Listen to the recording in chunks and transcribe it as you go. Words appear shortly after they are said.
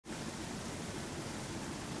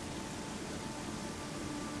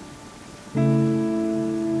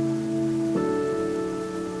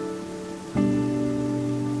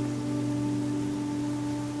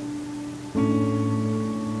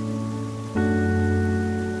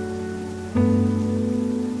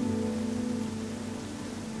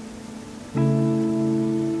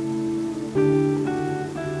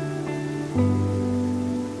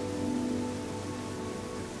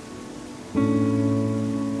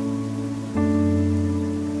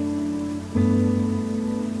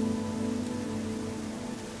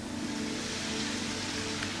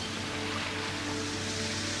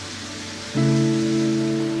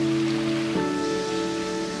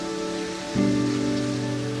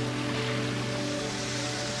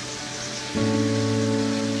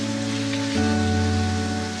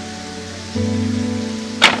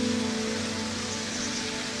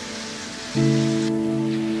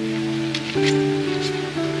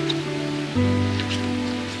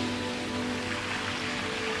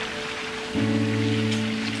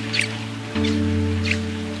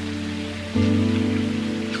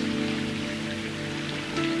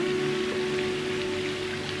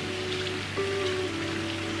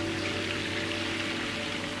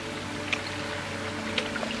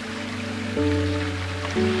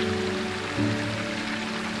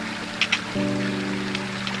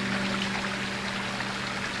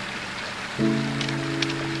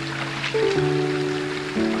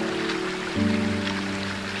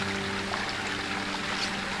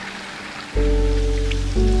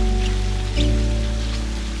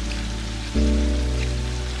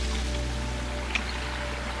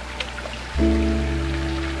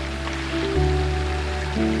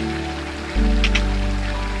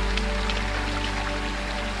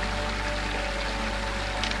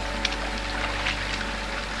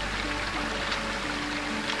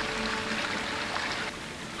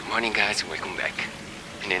Morning guys, welcome back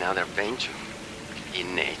in another adventure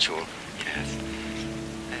in nature. Yes,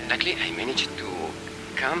 luckily I managed to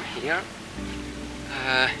come here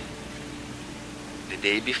the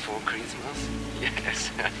day before Christmas.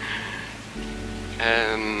 Yes.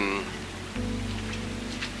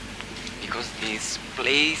 Because this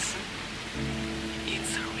place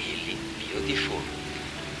is really beautiful.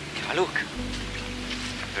 Have a look.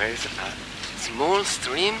 There is a small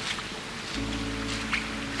stream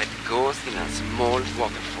that goes in a small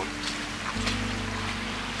waterfall.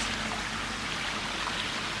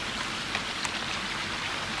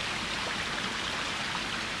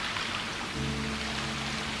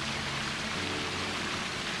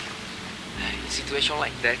 In a situation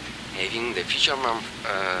like that, having the fisherman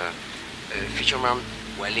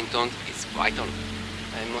Wellington is vital.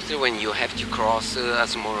 And mostly when you have to cross a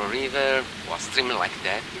small river or a stream like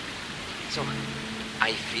that. So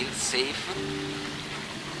I feel safe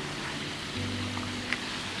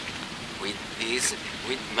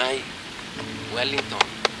with my Wellington.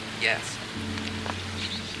 Yes.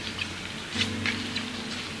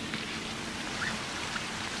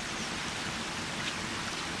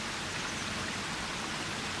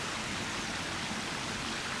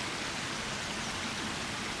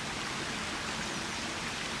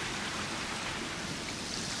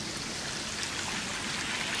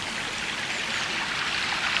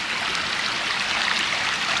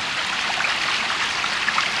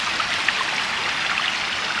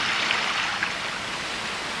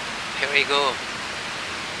 Here we go.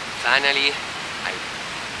 Finally, I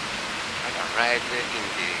arrived in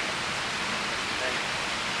the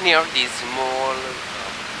near this small,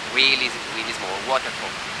 really small waterfall.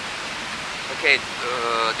 Okay,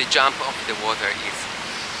 the jump of the water is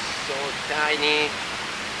so tiny.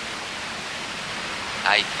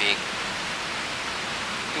 I think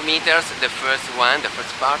 2 meters the first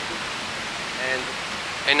part, and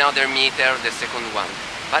another meter the second one.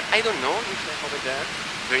 But I don't know if over there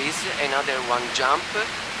is another one jump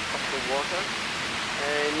of the water.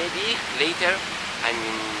 Maybe later I'm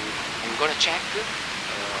gonna check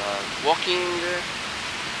walking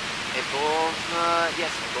above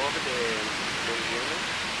above the river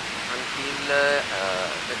until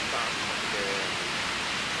that part of the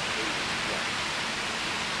yeah.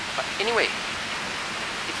 But anyway,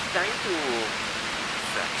 it's time to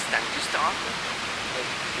start and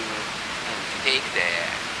to take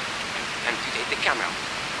the camera.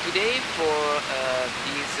 Today for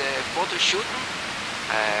this photo shoot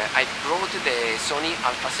I brought the Sony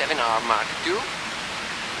Alpha 7R Mark II.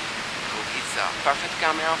 It's a perfect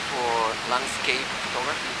camera for landscape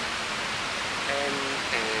photography, and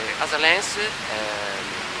as a lens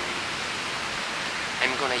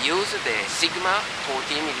I'm gonna use the Sigma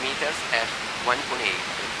 40mm f1.8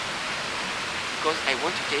 because I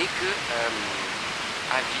want to take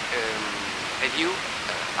a view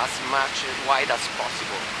as much wide as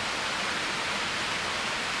possible.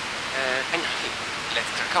 And let's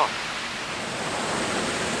crack on.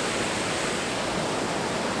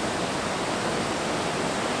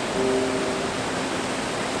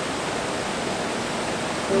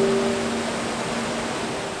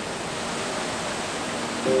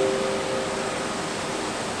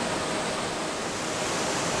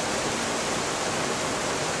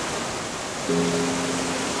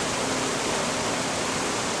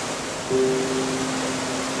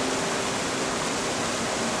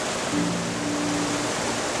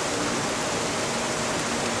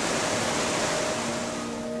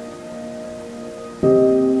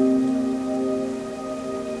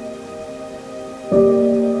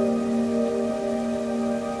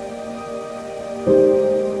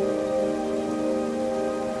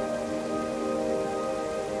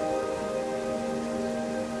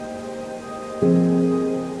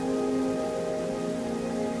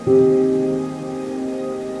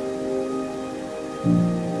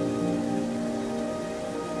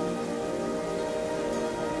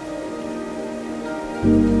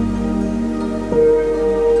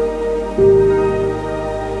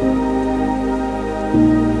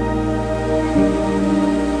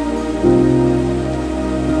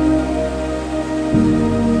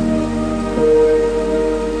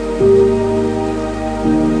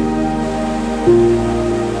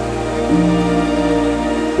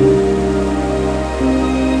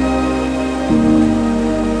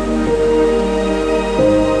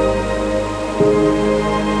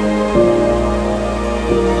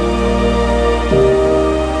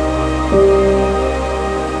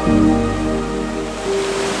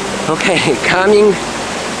 Okay, coming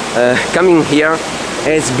here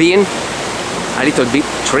has been a little bit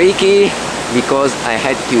tricky because I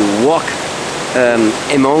had to walk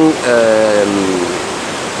among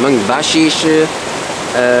bushes,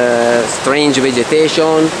 strange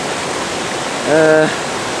vegetation,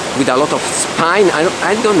 with a lot of spine.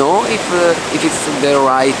 I don't know if it's the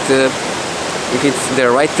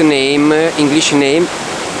right name, English name.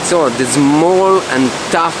 So the small and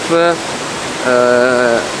tough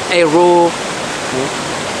arrow,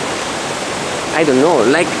 I don't know,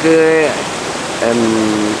 like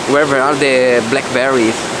wherever are the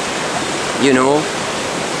blackberries, you know,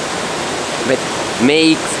 that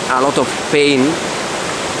makes a lot of pain.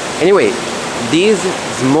 Anyway, this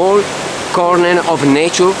small corner of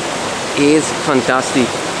nature is fantastic,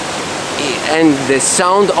 and the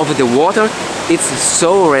sound of the water, it's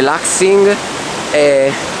so relaxing,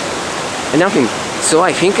 nothing. So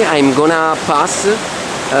I think I'm gonna pass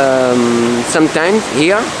some time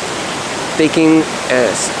here, taking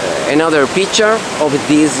another picture of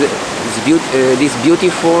this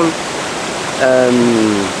beautiful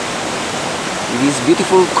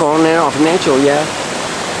corner of nature, yeah.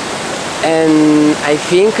 And I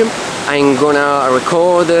think I'm gonna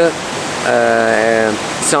record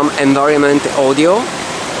some environment audio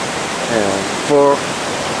for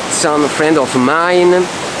some friend of mine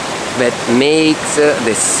that makes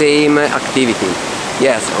the same activity.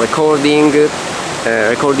 Yes, recording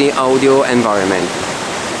audio environment.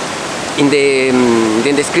 In the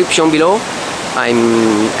description below,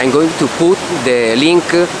 I'm going to put the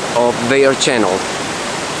link of their channel.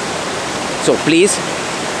 So please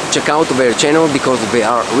check out their channel because they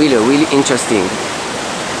are really interesting.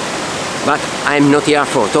 But I'm not here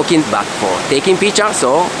for talking, but for taking pictures.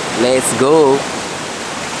 So let's go.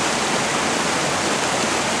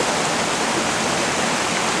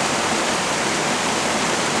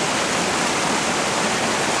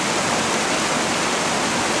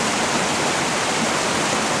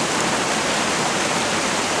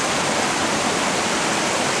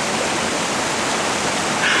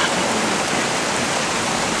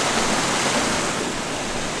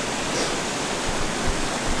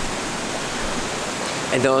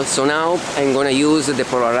 And also now I'm gonna use the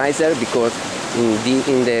polarizer because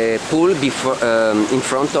in the pool before, in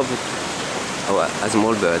front of a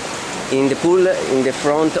small bird, in the pool in the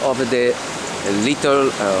front of the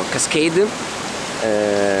little cascade,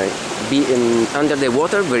 under the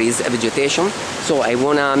water there is a vegetation, so I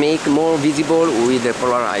wanna make more visible with the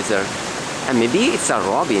polarizer. And maybe it's a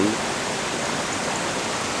robin.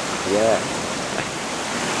 Yeah.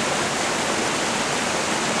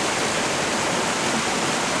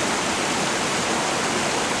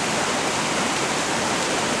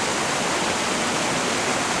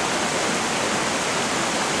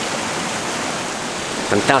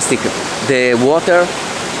 Fantastic. The water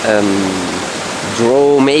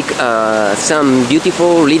make some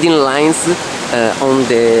beautiful leading lines on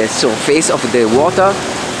the surface of the water,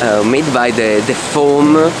 made by the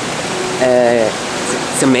foam.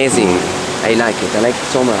 It's amazing. I like it. I like it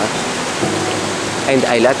so much, and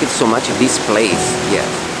I like it so much this place. Yeah.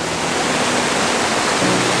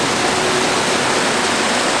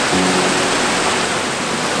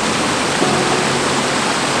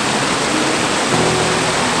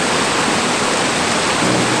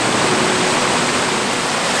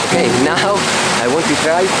 Okay, now I want to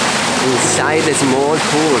try inside a small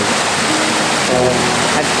pool.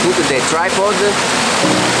 I've put the tripod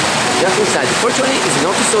just inside. Fortunately, it's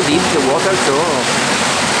not so deep, the water, so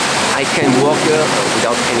I can walk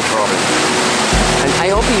without any problem. And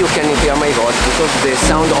I hope you can hear my voice because the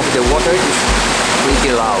sound of the water is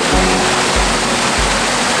pretty loud.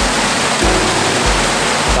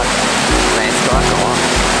 But let's crack on.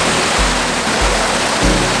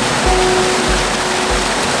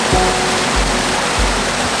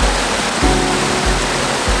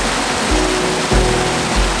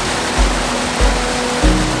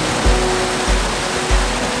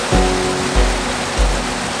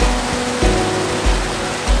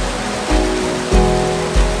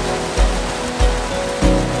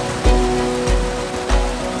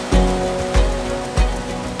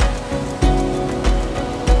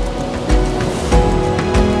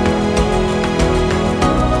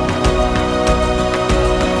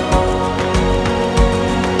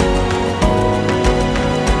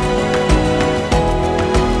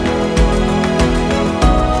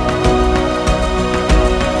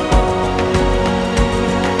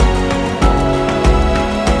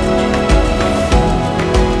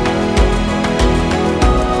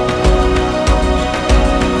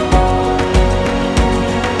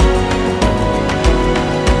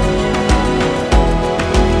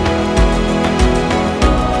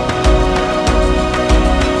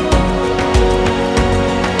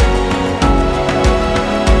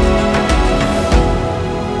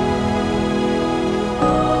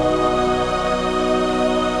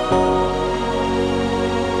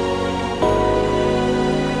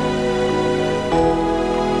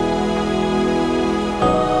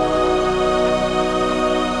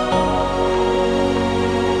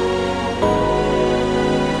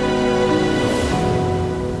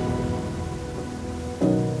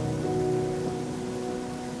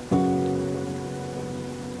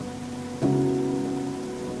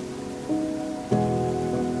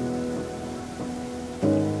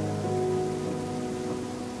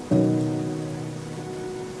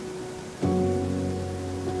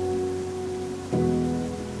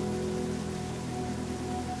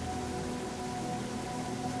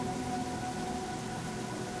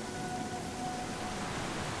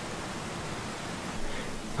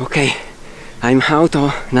 Okay, I'm out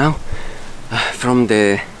now from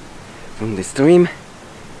the stream.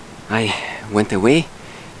 I went away,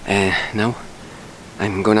 and now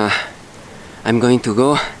I'm going to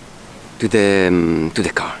go to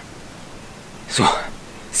the car. So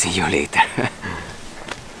see you later.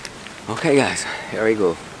 Okay, guys, here we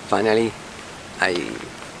go. Finally, I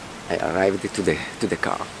arrived to the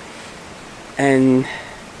car, and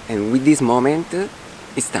with this moment,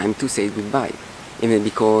 it's time to say goodbye. Even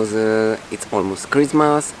because it's almost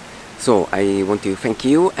Christmas, so I want to thank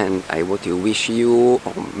you, and I want to wish you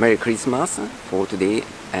Merry Christmas for today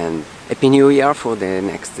and Happy New Year for the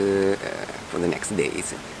next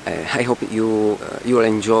days. I hope you will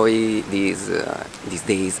enjoy these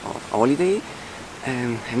days of holiday,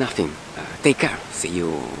 and nothing. Take care. See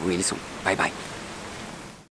you really soon. Bye bye.